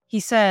He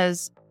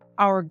says,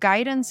 our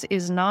guidance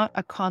is not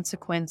a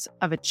consequence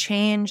of a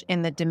change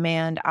in the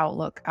demand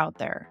outlook out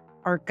there.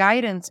 Our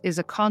guidance is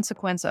a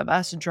consequence of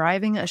us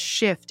driving a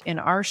shift in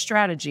our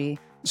strategy.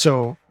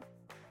 So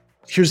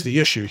here's the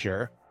issue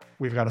here.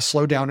 We've got a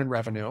slowdown in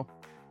revenue,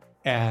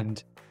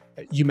 and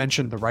you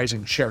mentioned the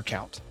rising share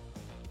count,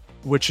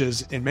 which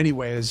is in many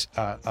ways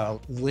a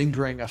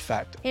lingering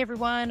effect. Hey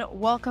everyone,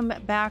 welcome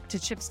back to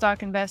Chip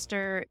Stock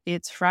Investor.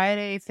 It's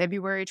Friday,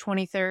 February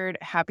 23rd.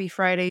 Happy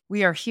Friday.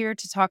 We are here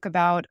to talk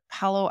about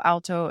Palo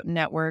Alto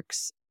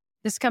Networks.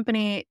 This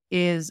company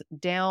is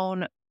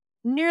down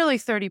nearly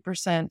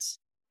 30%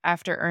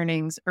 after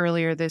earnings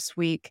earlier this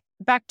week,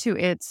 back to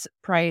its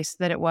price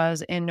that it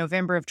was in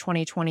November of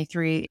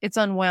 2023. It's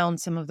unwound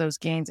some of those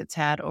gains it's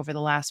had over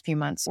the last few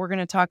months. We're going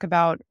to talk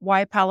about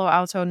why Palo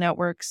Alto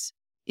Networks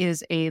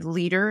is a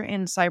leader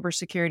in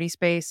cybersecurity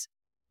space,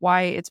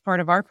 why it's part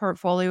of our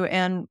portfolio,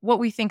 and what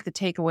we think the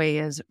takeaway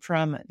is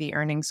from the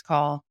earnings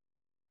call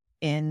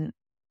in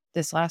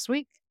this last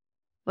week.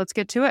 Let's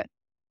get to it.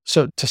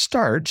 So to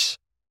start,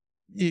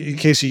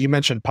 Casey, you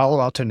mentioned Palo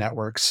Alto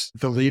Networks,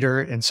 the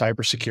leader in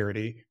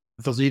cybersecurity,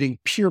 the leading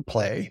pure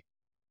play,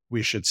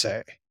 we should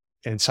say,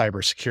 in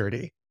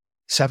cybersecurity.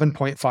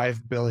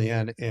 $7.5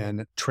 billion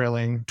in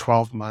trailing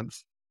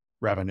 12-month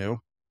revenue.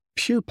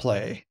 Pure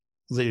play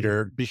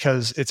leader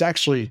because it's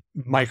actually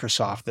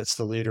Microsoft that's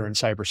the leader in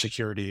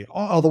cybersecurity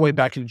all the way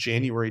back in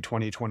January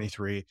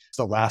 2023.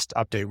 The last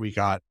update we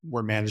got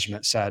where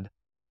management said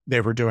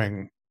they were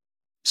doing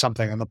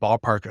something in the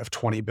ballpark of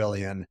 20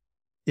 billion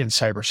in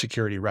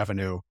cybersecurity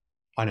revenue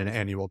on an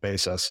annual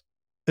basis.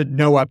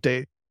 No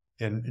update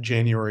in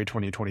January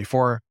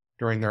 2024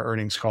 during their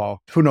earnings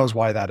call. Who knows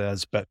why that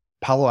is, but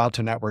Palo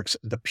Alto Networks,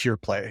 the pure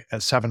play at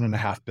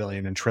 $7.5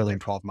 billion in trailing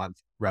 12-month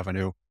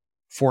revenue.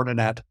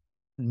 Fortinet,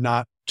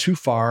 not too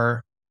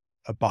far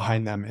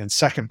behind them in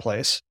second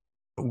place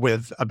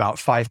with about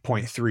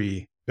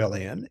 5.3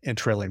 billion in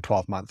trailing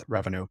 12-month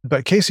revenue.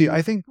 But Casey,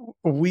 I think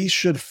we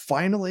should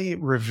finally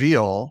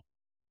reveal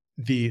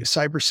the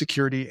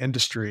cybersecurity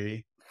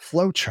industry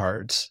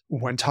flowcharts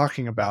when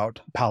talking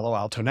about Palo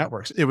Alto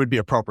Networks. It would be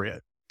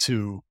appropriate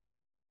to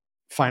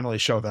finally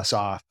show this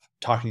off,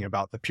 talking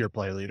about the pure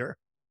play leader.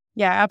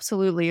 Yeah,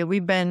 absolutely.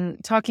 We've been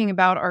talking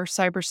about our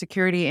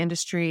cybersecurity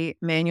industry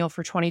manual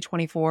for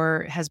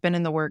 2024, has been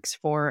in the works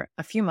for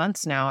a few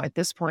months now at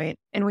this point.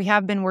 And we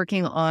have been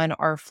working on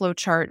our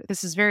flowchart.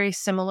 This is very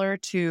similar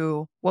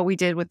to what we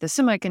did with the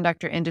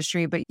semiconductor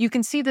industry, but you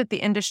can see that the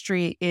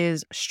industry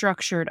is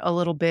structured a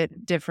little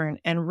bit different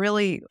and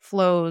really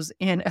flows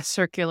in a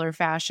circular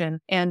fashion.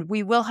 And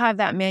we will have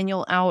that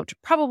manual out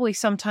probably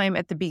sometime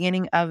at the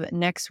beginning of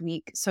next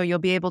week. So you'll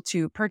be able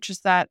to purchase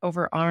that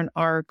over on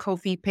our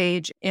Ko-fi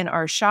page in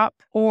our shop,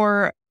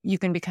 or you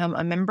can become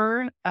a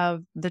member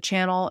of the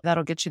channel.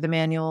 That'll get you the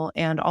manual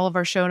and all of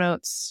our show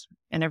notes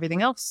and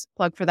everything else.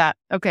 Plug for that.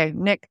 Okay,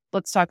 Nick,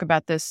 let's talk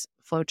about this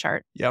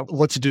flowchart. Yeah,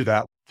 let's do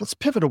that. Let's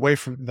pivot away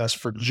from this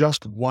for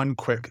just one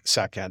quick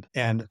second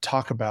and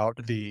talk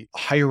about the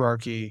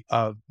hierarchy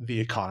of the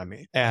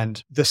economy.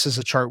 And this is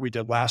a chart we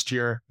did last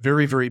year,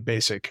 very, very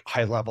basic,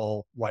 high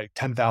level, like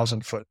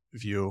 10,000 foot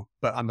view.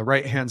 But on the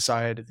right-hand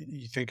side,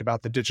 you think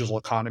about the digital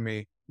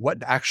economy, what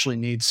actually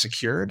needs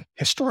secured.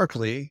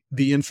 Historically,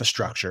 the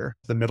infrastructure,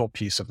 the middle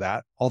piece of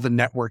that, all the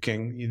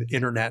networking, the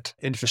internet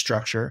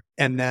infrastructure.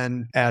 And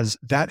then as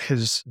that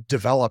has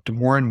developed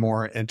more and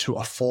more into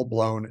a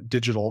full-blown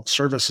digital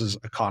services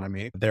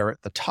economy, there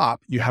at the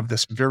top, you have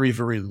this very,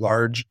 very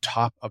large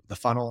top of the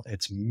funnel.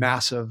 It's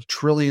massive,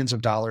 trillions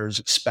of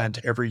dollars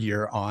spent every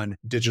year on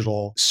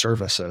digital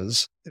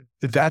services.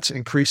 That's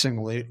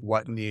increasingly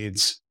what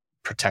needs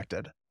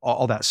protected.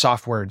 All that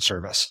software and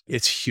service.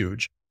 It's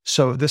huge.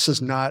 So this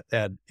is not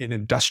an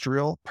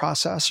industrial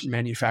process,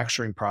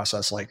 manufacturing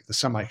process like the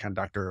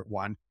semiconductor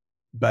one,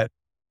 but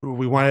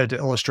we wanted to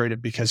illustrate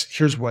it because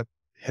here's what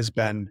has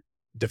been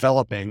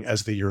developing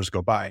as the years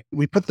go by.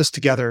 We put this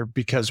together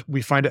because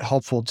we find it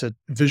helpful to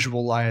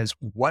visualize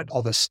what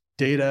all this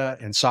data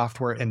and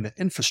software and the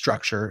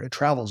infrastructure it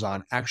travels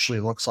on actually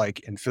looks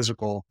like in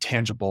physical,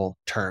 tangible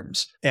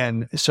terms.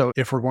 And so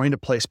if we're going to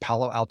place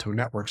Palo Alto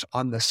Networks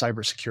on the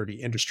cybersecurity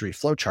industry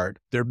flowchart,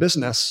 their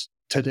business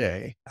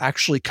today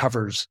actually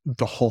covers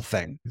the whole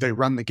thing. They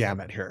run the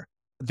gamut here.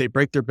 They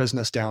break their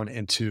business down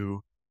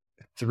into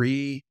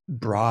three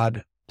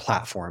broad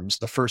platforms.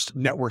 The first,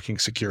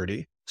 networking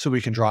security. So we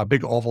can draw a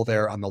big oval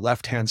there on the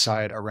left-hand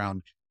side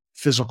around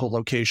physical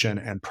location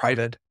and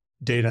private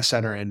data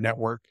center and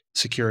network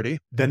security.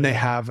 Then they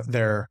have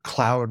their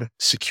cloud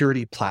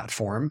security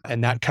platform,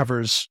 and that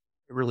covers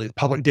really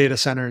public data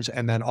centers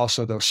and then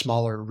also those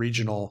smaller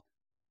regional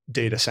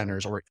data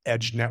centers or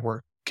edge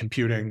network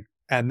computing.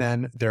 And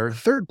then their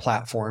third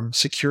platform,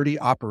 security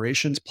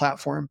operations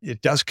platform,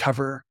 it does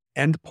cover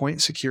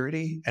endpoint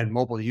security and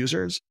mobile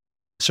users.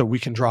 So we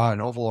can draw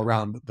an oval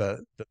around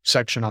the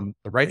section on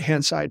the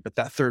right-hand side, but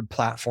that third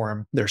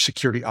platform, their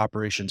security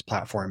operations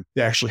platform,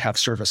 they actually have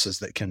services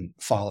that can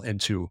fall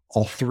into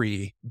all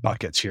three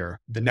buckets here: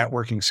 the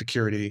networking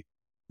security,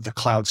 the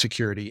cloud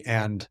security,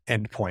 and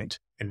endpoint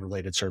and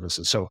related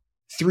services. So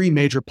three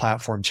major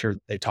platforms here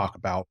that they talk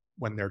about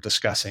when they're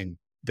discussing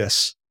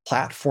this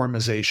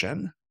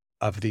platformization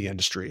of the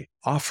industry,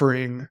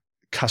 offering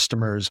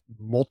customers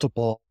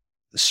multiple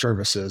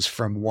services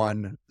from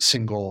one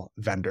single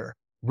vendor.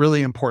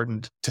 Really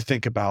important to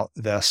think about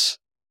this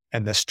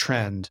and this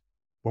trend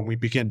when we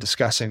begin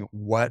discussing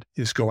what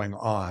is going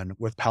on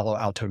with Palo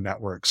Alto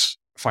Networks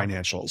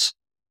financials.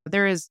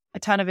 There is a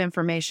ton of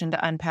information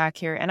to unpack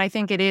here, and I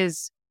think it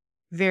is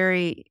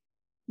very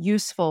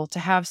useful to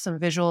have some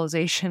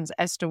visualizations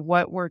as to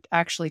what we're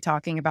actually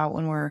talking about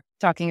when we're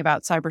talking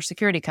about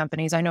cybersecurity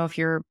companies. I know if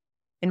you're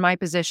in my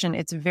position,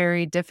 it's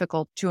very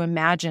difficult to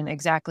imagine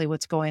exactly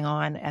what's going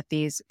on at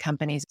these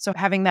companies. So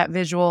having that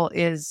visual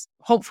is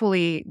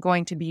hopefully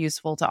going to be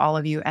useful to all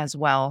of you as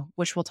well,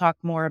 which we'll talk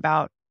more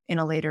about in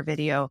a later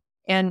video.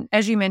 And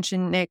as you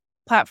mentioned, Nick,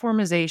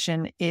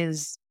 platformization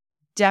is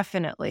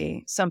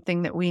definitely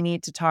something that we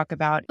need to talk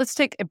about. Let's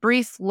take a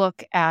brief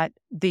look at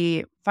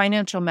the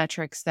financial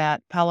metrics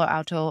that Palo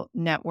Alto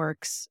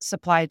Networks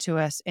supplied to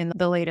us in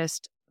the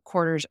latest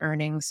quarter's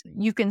earnings.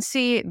 You can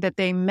see that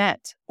they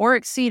met or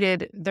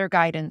exceeded their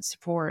guidance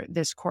for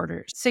this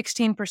quarter.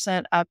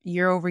 16% up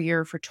year over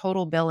year for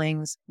total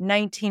billings,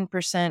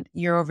 19%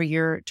 year over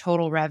year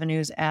total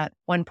revenues at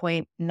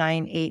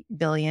 $1.98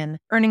 billion.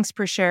 Earnings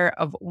per share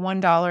of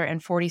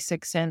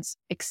 $1.46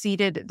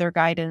 exceeded their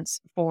guidance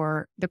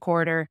for the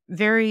quarter.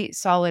 Very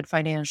solid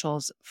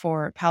financials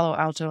for Palo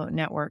Alto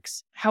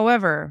Networks.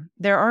 However,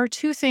 there are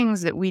two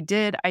things that we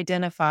did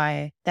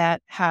identify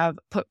that have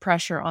put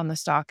pressure on the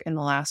stock in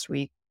the last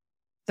week.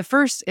 The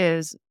first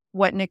is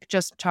what Nick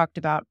just talked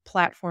about,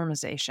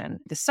 platformization.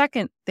 The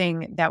second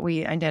thing that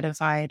we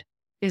identified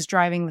is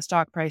driving the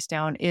stock price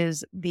down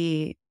is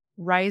the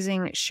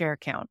rising share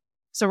count.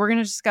 So we're going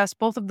to discuss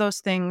both of those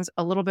things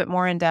a little bit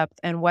more in depth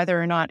and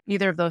whether or not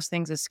either of those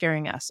things is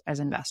scaring us as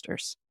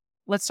investors.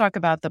 Let's talk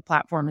about the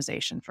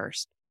platformization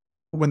first.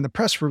 When the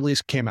press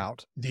release came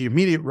out, the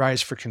immediate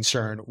rise for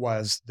concern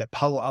was that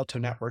Palo Alto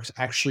Networks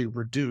actually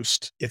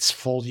reduced its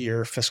full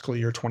year fiscal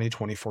year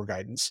 2024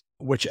 guidance,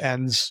 which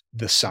ends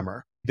this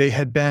summer. They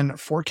had been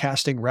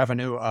forecasting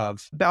revenue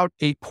of about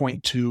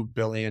 $8.2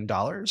 billion,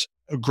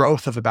 a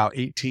growth of about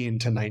 18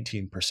 to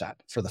 19%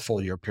 for the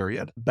full year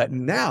period. But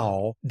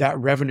now that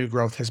revenue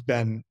growth has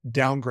been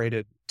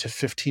downgraded to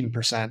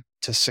 15%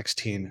 to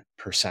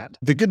 16%.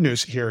 The good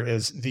news here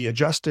is the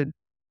adjusted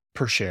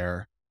per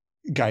share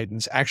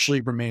guidance actually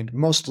remained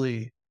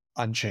mostly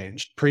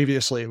unchanged.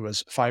 Previously, it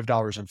was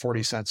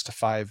 $5.40 to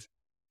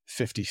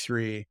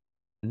 $5.53.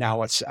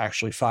 Now it's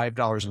actually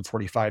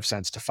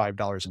 $5.45 to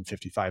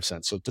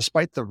 $5.55. So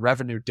despite the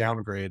revenue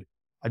downgrade,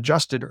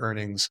 adjusted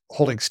earnings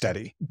holding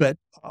steady. But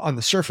on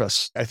the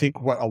surface, I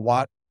think what a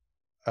lot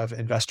of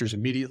investors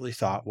immediately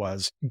thought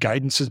was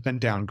guidance has been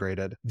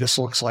downgraded. This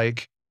looks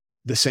like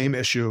the same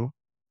issue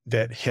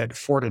that hit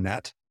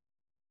Fortinet,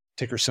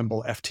 ticker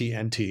symbol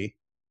FTNT,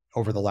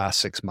 over the last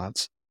 6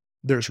 months.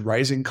 There's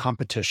rising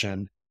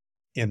competition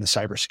in the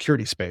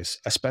cybersecurity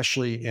space,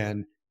 especially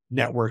in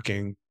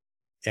networking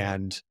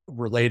and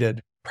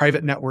related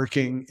private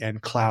networking and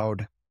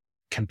cloud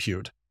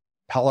compute.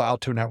 Palo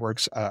Alto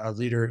Networks, a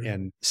leader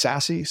in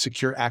SASE,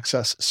 Secure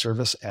Access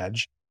Service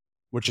Edge,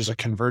 which is a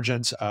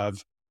convergence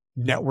of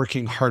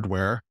networking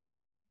hardware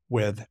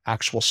with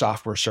actual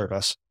software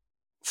service.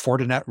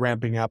 Fortinet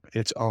ramping up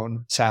its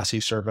own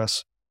SASE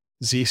service.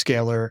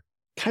 Zscaler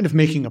kind of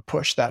making a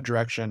push that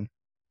direction.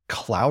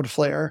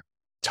 Cloudflare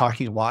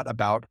talking a lot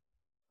about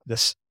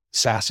this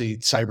SASE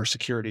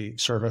cybersecurity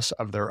service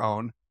of their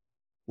own.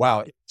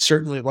 Wow, it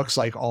certainly looks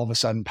like all of a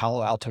sudden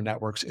Palo Alto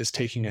Networks is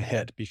taking a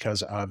hit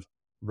because of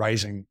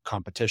rising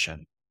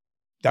competition.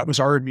 That was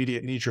our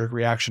immediate knee-jerk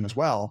reaction as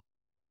well.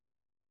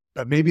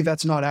 But maybe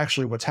that's not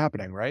actually what's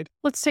happening, right?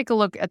 Let's take a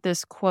look at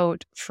this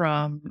quote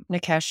from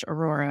Nikesh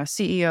Arora,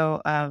 CEO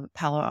of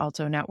Palo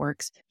Alto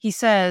Networks. He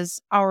says,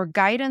 "Our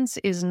guidance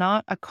is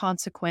not a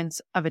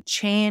consequence of a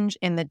change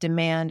in the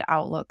demand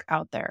outlook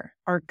out there.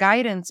 Our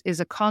guidance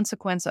is a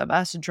consequence of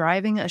us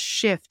driving a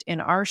shift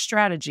in our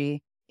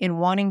strategy in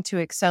wanting to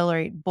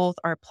accelerate both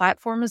our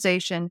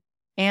platformization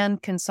and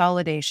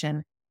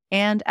consolidation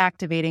and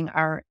activating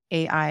our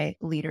AI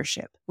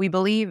leadership. We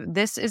believe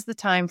this is the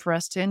time for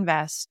us to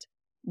invest,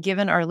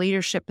 given our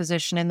leadership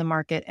position in the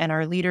market and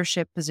our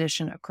leadership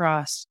position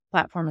across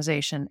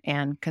platformization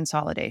and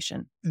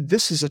consolidation."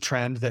 This is a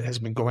trend that has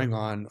been going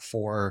on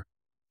for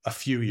a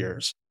few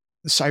years.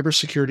 The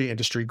cybersecurity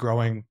industry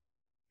growing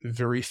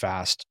very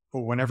fast.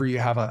 Whenever you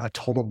have a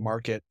total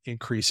market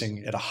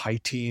increasing at a high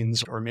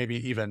teens or maybe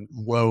even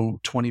low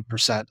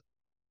 20%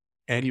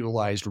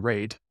 annualized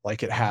rate,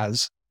 like it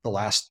has the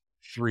last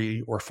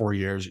 3 or 4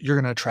 years, you're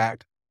going to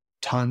attract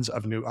tons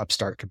of new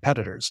upstart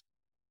competitors.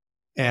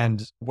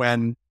 And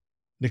when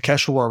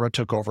Nikesh Arora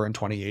took over in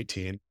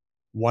 2018,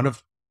 one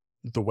of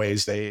the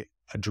ways they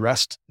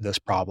addressed this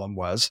problem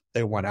was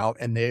they went out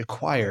and they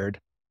acquired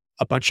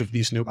a bunch of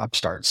these new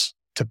upstarts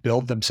to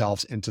build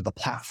themselves into the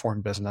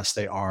platform business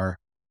they are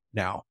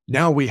now.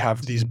 Now we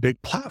have these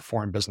big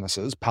platform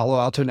businesses, Palo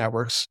Alto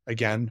Networks,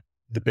 again,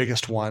 the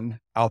biggest one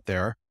out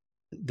there,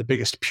 the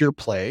biggest pure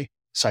play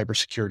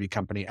cybersecurity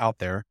company out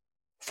there,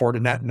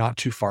 Fortinet not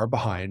too far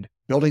behind,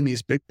 building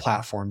these big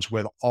platforms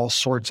with all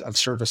sorts of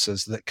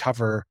services that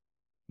cover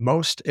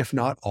most, if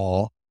not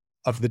all,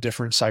 of the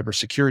different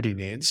cybersecurity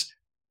needs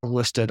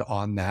listed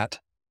on that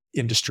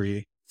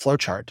industry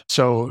flowchart.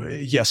 So,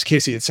 yes,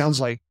 Casey, it sounds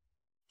like,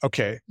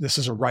 okay, this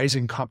is a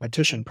rising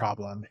competition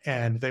problem,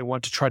 and they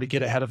want to try to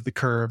get ahead of the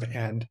curve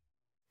and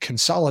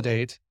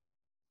consolidate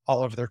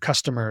all of their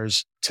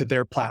customers to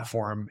their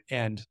platform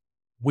and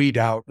weed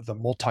out the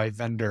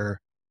multi-vendor,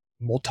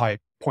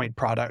 multi-point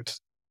product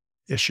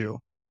issue.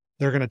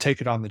 They're going to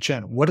take it on the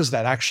chin. What does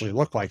that actually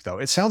look like, though?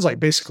 It sounds like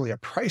basically a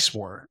price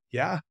war.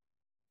 Yeah.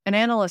 An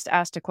analyst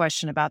asked a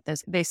question about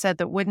this. They said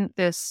that wouldn't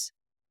this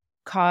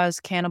cause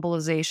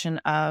cannibalization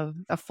of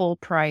a full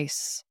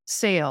price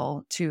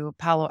sale to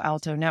Palo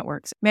Alto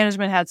Networks?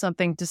 Management had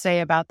something to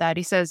say about that.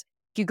 He says,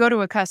 if you go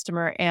to a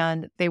customer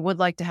and they would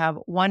like to have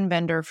one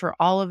vendor for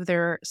all of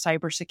their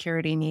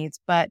cybersecurity needs,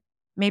 but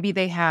maybe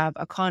they have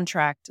a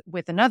contract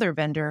with another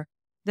vendor,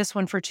 this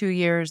one for 2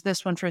 years,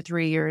 this one for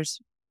 3 years,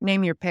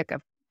 name your pick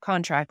of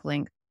contract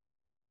length.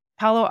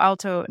 Palo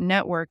Alto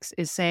Networks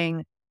is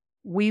saying,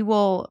 we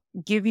will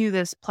give you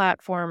this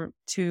platform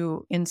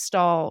to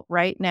install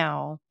right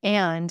now,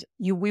 and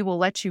we will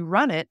let you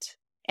run it.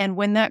 And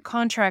when that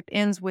contract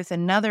ends with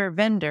another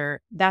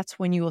vendor, that's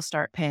when you will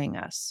start paying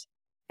us.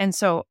 And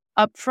so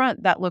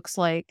upfront, that looks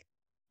like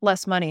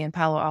less money in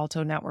Palo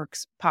Alto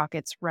Networks'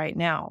 pockets right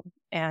now.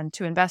 And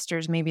to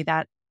investors, maybe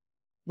that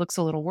looks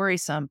a little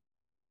worrisome.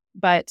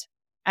 But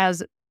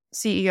as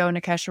CEO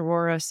Nikesh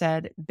Arora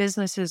said,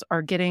 businesses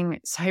are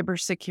getting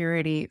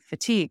cybersecurity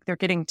fatigue. They're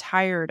getting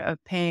tired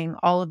of paying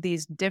all of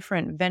these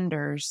different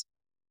vendors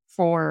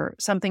for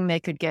something they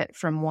could get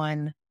from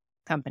one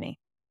company.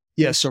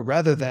 Yeah. So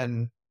rather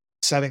than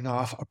setting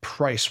off a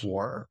price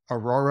war,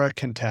 Aurora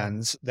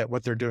contends that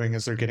what they're doing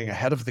is they're getting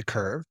ahead of the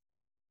curve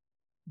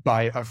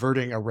by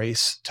averting a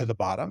race to the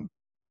bottom.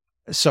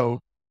 So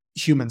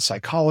human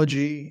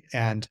psychology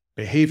and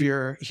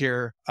behavior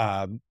here,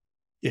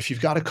 if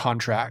you've got a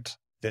contract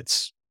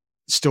that's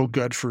still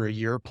good for a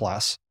year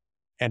plus,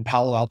 and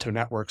Palo Alto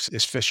Networks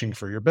is fishing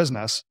for your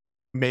business,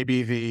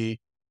 maybe the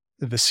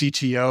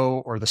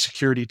CTO or the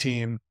security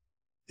team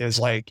is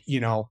like,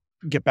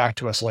 get back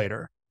to us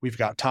later. We've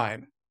got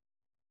time.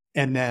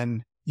 And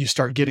then you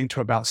start getting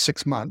to about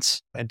 6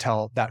 months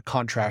until that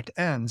contract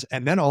ends.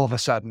 And then all of a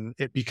sudden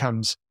it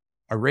becomes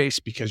a race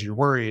because you're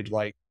worried,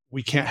 like,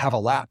 we can't have a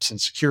lapse in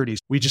security.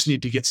 We just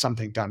need to get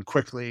something done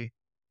quickly.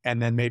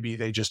 And then maybe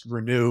they just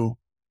renew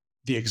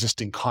the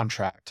existing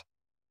contract.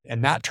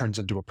 And that turns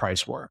into a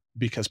price war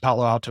because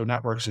Palo Alto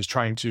Networks is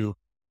trying to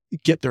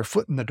get their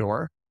foot in the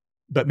door.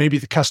 But maybe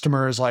the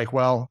customer is like,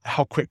 well,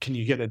 how quick can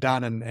you get it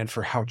done and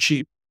for how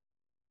cheap?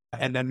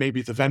 And then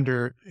maybe the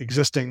vendor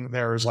existing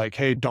there is like,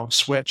 hey, don't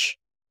switch.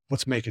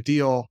 Let's make a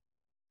deal.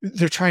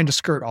 They're trying to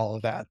skirt all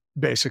of that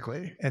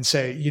basically and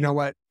say, you know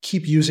what,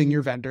 keep using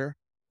your vendor.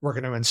 We're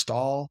going to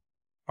install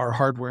our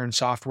hardware and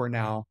software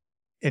now,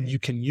 and you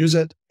can use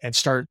it and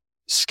start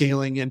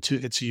scaling into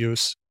its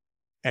use,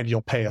 and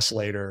you'll pay us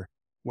later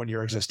when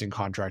your existing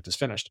contract is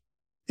finished.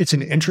 It's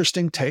an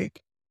interesting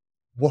take.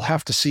 We'll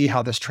have to see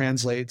how this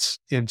translates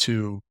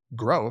into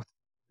growth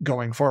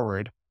going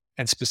forward,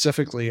 and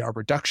specifically a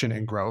reduction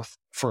in growth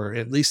for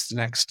at least the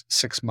next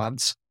 6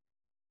 months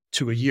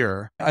to a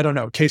year. I don't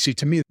know, Casey,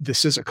 to me,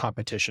 this is a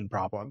competition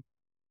problem.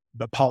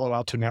 But Palo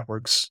Alto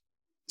Networks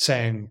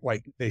saying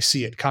like they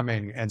see it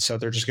coming, and so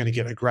they're just going to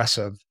get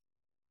aggressive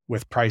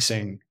with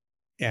pricing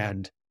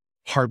and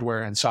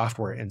hardware and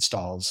software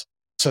installs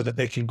so that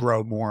they can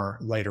grow more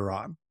later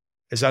on.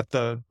 Is that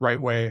the right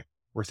way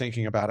we're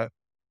thinking about it?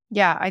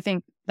 Yeah, I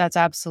think that's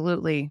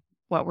absolutely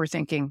what we're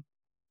thinking.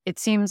 It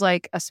seems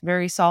like a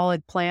very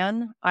solid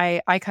plan.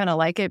 I kind of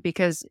like it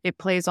because it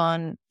plays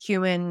on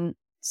human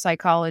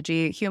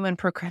psychology, human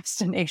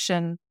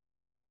procrastination,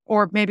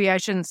 or maybe I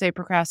shouldn't say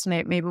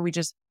procrastinate. Maybe we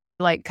just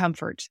like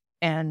comfort.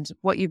 And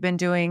what you've been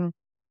doing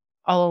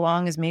all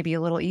along is maybe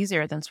a little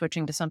easier than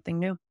switching to something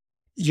new.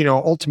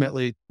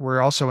 Ultimately, we're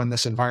also in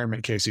this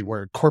environment, Casey,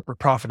 where corporate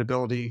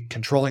profitability,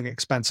 controlling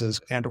expenses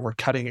and or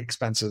cutting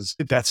expenses,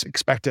 that's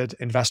expected.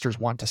 Investors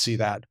want to see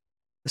that.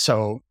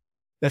 So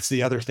that's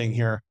the other thing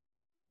here.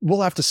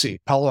 We'll have to see.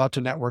 Palo Alto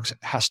Networks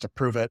has to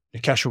prove it.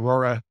 Nikesh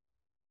Arora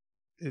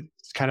is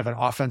kind of an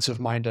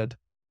offensive-minded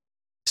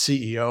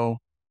CEO.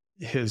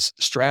 His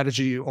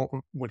strategy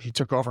when he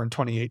took over in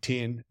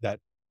 2018, that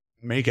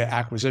mega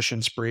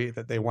acquisition spree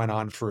that they went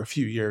on for a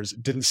few years,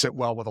 didn't sit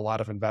well with a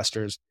lot of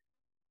investors.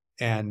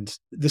 And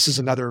this is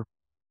another,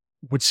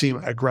 would seem,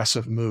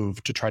 aggressive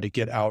move to try to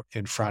get out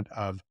in front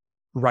of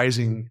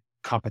rising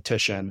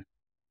competition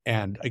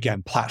and,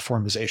 again,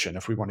 platformization,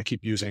 if we want to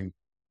keep using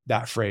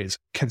that phrase,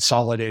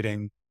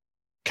 consolidating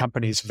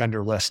companies'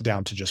 vendor list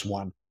down to just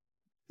one.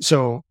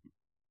 So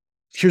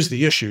here's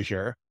the issue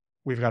here.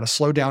 We've got a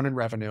slowdown in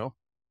revenue.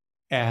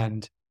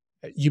 And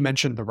you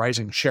mentioned the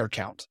rising share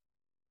count,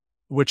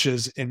 which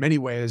is in many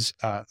ways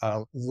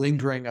a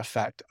lingering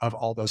effect of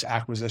all those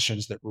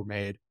acquisitions that were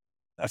made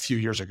a few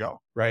years ago,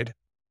 right?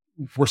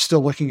 we're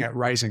still looking at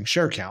rising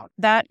share count.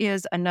 That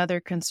is another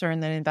concern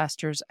that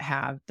investors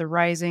have, the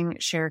rising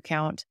share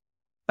count.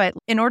 But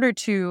in order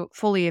to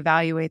fully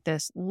evaluate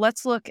this,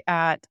 let's look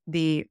at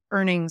the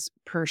earnings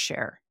per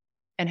share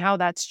and how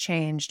that's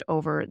changed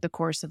over the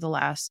course of the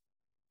last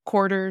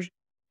quarter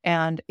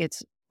and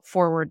its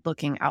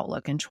forward-looking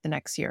outlook into the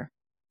next year.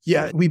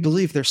 Yeah, we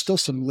believe there's still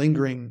some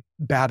lingering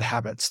bad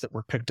habits that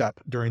were picked up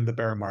during the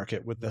bear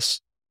market with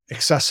this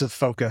excessive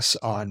focus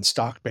on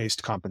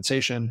stock-based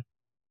compensation.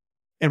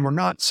 And we're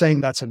not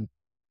saying that's an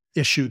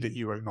issue that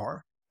you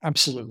ignore.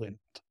 Absolutely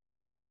not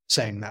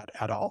saying that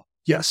at all.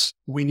 Yes,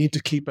 we need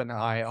to keep an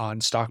eye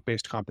on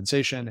stock-based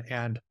compensation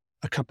and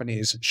a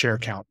company's share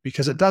count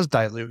because it does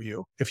dilute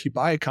you. If you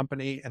buy a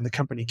company and the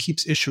company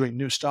keeps issuing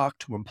new stock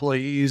to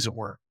employees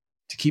or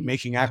to keep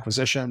making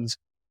acquisitions,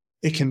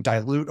 it can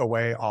dilute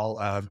away all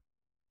of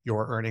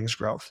your earnings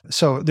growth.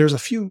 So there's a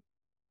few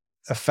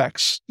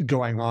effects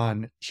going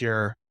on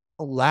here.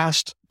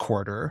 Last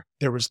quarter,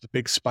 there was the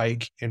big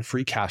spike in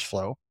free cash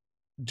flow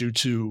due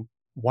to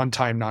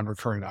one-time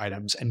non-recurring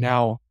items. And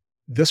now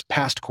this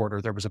past quarter,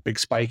 there was a big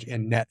spike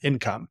in net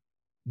income,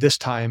 this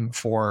time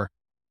for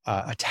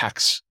a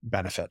tax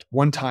benefit,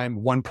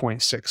 one-time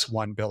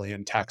 1.61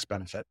 billion tax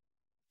benefit.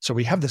 So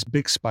we have this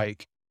big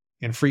spike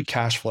in free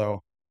cash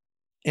flow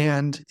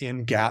and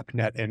in GAAP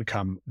net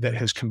income that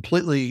has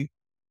completely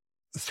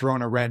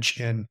thrown a wrench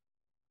in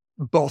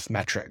both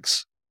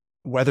metrics.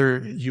 Whether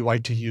you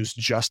like to use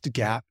just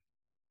GAAP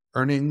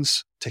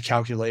earnings to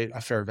calculate a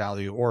fair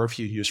value, or if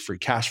you use free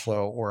cash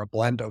flow or a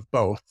blend of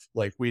both,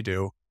 like we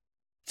do,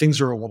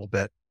 things are a little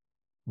bit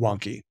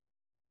wonky.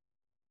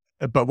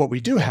 But what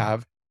we do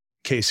have,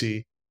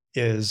 Casey,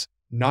 is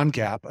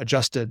non-GAAP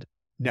adjusted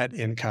net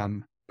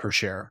income per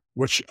share,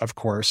 which of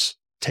course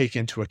take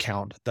into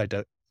account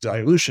the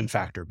dilution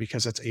factor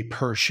because it's a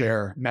per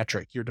share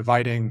metric. You're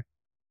dividing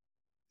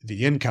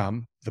the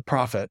income, the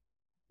profit,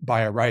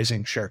 by a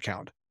rising share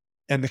count.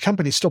 And the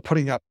company's still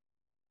putting up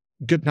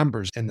good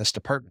numbers in this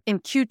department. In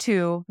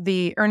Q2,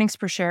 the earnings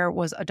per share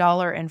was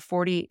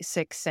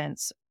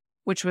 $1.46,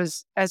 which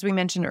was, as we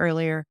mentioned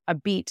earlier, a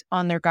beat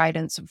on their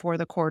guidance for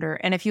the quarter.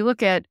 And if you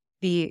look at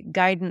the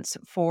guidance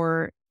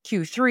for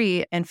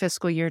Q3 and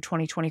fiscal year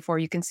 2024,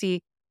 you can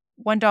see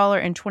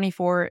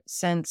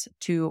 $1.24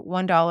 to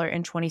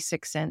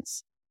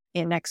 $1.26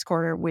 in next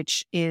quarter,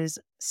 which is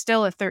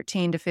still a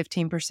 13 to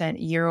 15%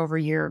 year over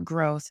year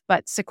growth,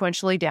 but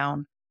sequentially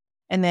down.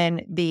 And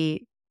then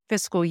the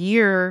fiscal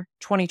year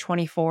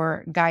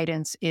 2024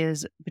 guidance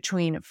is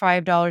between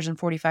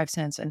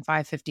 $5.45 and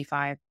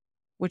 $5.55,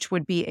 which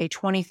would be a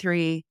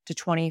 23 to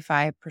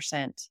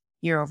 25%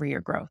 year over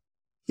year growth.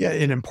 Yeah,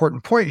 an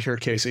important point here,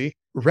 Casey.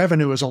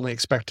 Revenue is only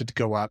expected to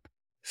go up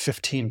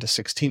 15 to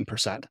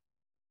 16%.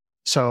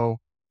 So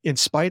in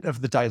spite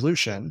of the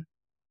dilution,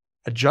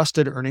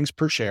 adjusted earnings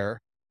per share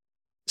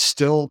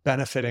still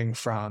benefiting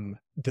from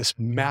this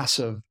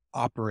massive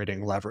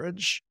operating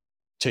leverage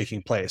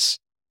taking place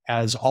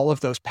as all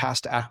of those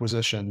past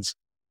acquisitions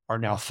are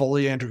now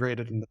fully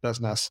integrated in the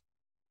business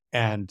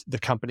and the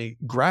company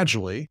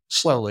gradually,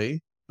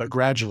 slowly, but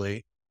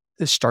gradually,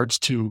 it starts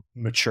to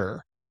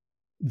mature.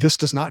 This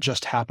does not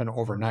just happen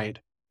overnight,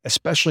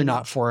 especially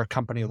not for a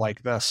company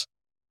like this,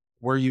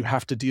 where you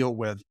have to deal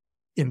with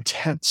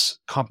intense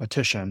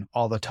competition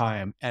all the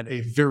time and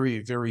a very,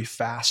 very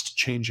fast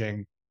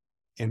changing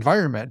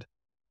environment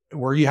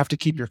where you have to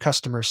keep your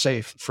customers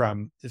safe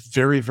from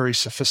very, very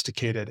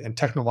sophisticated and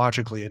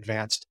technologically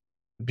advanced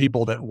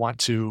people that want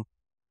to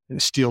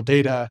steal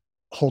data,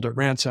 hold it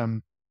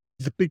ransom.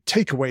 The big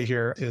takeaway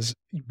here is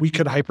we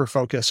could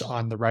hyper-focus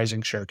on the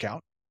rising share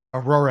count.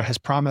 Aurora has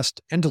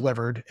promised and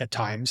delivered at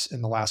times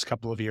in the last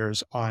couple of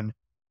years on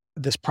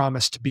this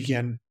promise to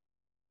begin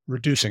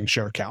reducing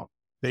share count.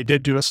 They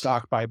did do a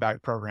stock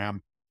buyback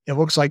program. It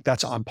looks like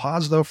that's on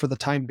pause, though, for the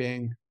time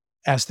being,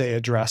 as they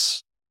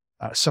address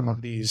some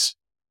of these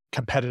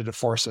competitive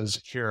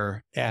forces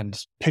here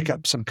and pick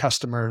up some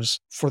customers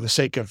for the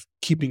sake of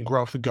keeping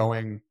growth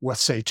going,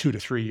 let's say 2 to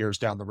 3 years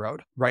down the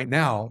road. Right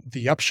now,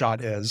 the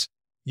upshot is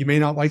you may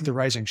not like the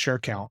rising share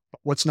count, but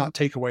let's not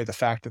take away the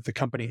fact that the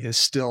company is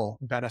still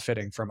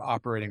benefiting from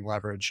operating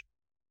leverage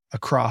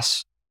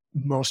across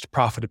most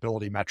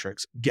profitability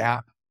metrics,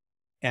 GAAP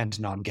and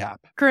non-GAAP.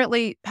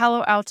 Currently,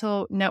 Palo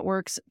Alto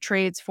Networks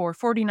trades for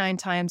 49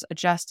 times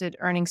adjusted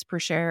earnings per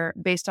share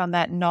based on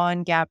that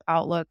non-GAAP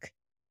outlook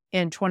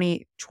in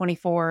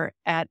 2024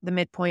 at the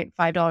midpoint,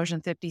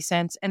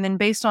 $5.50. And then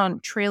based on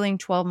trailing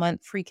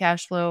 12-month free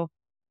cash flow,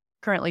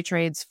 currently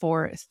trades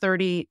for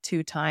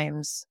 32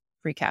 times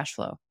free cash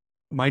flow.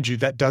 Mind you,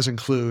 that does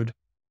include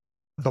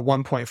the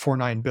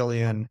 1.49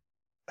 billion,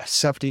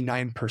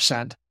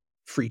 79%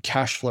 free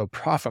cash flow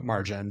profit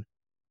margin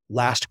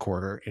last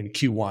quarter in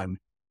Q1,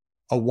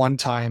 a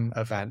one-time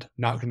event,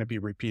 not going to be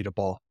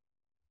repeatable.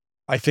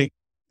 I think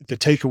the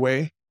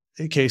takeaway,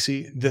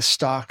 Casey, this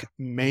stock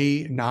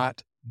may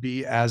not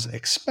be as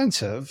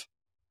expensive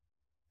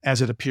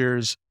as it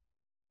appears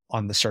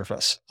on the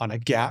surface. On a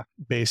GAAP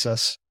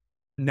basis,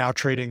 now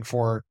trading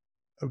for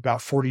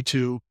about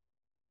 42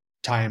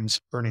 times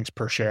earnings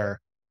per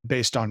share.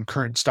 based on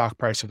current stock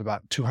price of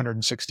about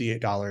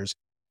 $268,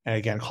 and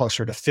again,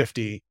 closer to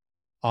 50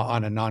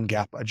 on a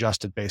non-GAAP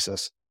adjusted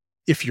basis.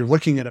 If you're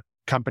looking at a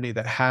company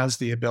that has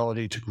the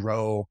ability to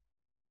grow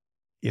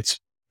its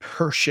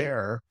per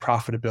share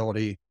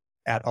profitability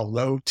at a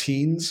low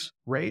teens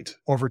rate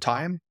over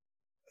time,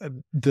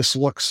 this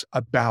looks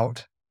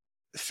about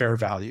fair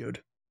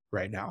valued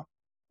right now.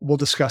 We'll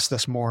discuss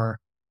this more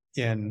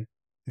in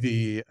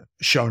the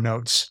show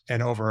notes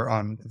and over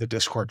on the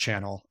Discord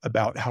channel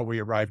about how we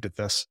arrived at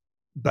this,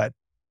 but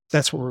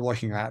that's what we're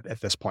looking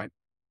at this point.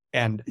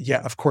 And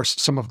yeah, of course,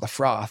 some of the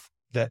froth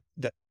that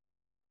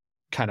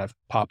kind of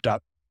popped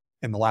up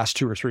in the last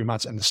 2 or 3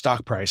 months and the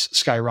stock price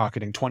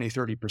skyrocketing 20,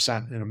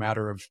 30% in a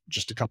matter of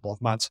just a couple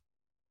of months,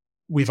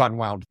 we've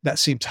unwound. That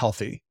seems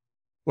healthy.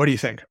 What do you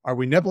think? Are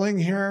we nibbling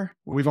here?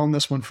 We've owned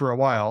this one for a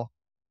while.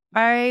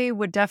 I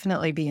would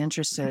definitely be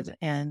interested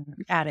in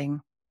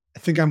adding. I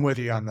think I'm with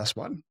you on this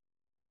one.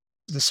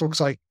 This looks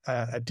like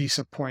a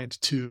decent point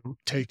to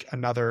take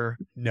another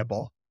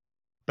nibble.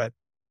 But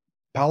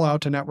Palo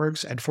Alto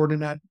Networks and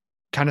Fortinet,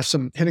 kind of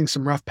hitting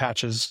some rough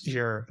patches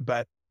here,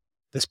 but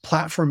this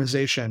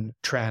platformization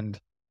trend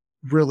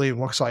really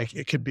looks like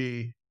it could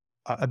be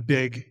a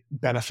big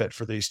benefit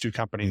for these two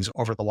companies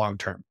over the long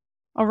term.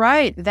 All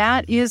right,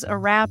 that is a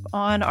wrap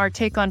on our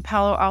take on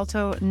Palo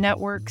Alto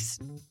Networks.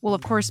 We'll,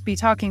 of course, be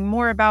talking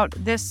more about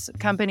this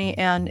company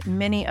and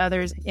many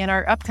others in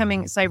our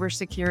upcoming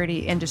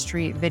cybersecurity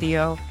industry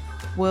video.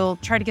 We'll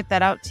try to get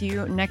that out to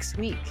you next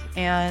week,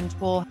 and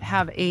we'll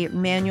have a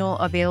manual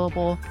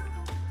available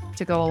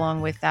to go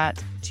along with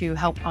that to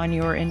help on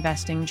your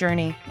investing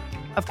journey.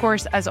 Of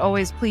course, as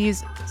always,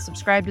 please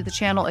subscribe to the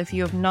channel if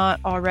you have not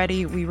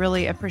already. We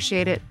really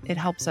appreciate it. It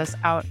helps us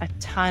out a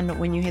ton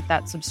when you hit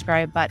that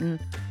subscribe button.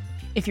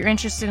 If you're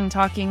interested in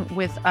talking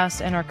with us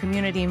and our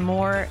community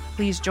more,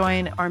 please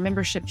join our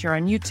membership here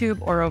on YouTube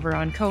or over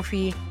on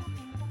Ko-fi.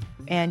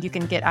 And you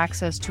can get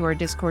access to our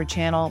Discord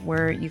channel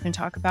where you can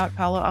talk about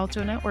Palo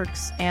Alto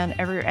Networks and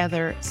every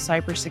other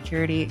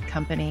cybersecurity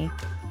company.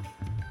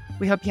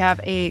 We hope you have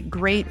a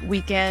great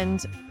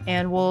weekend,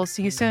 and we'll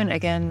see you soon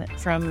again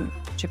from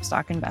Chip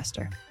Stock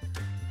Investor.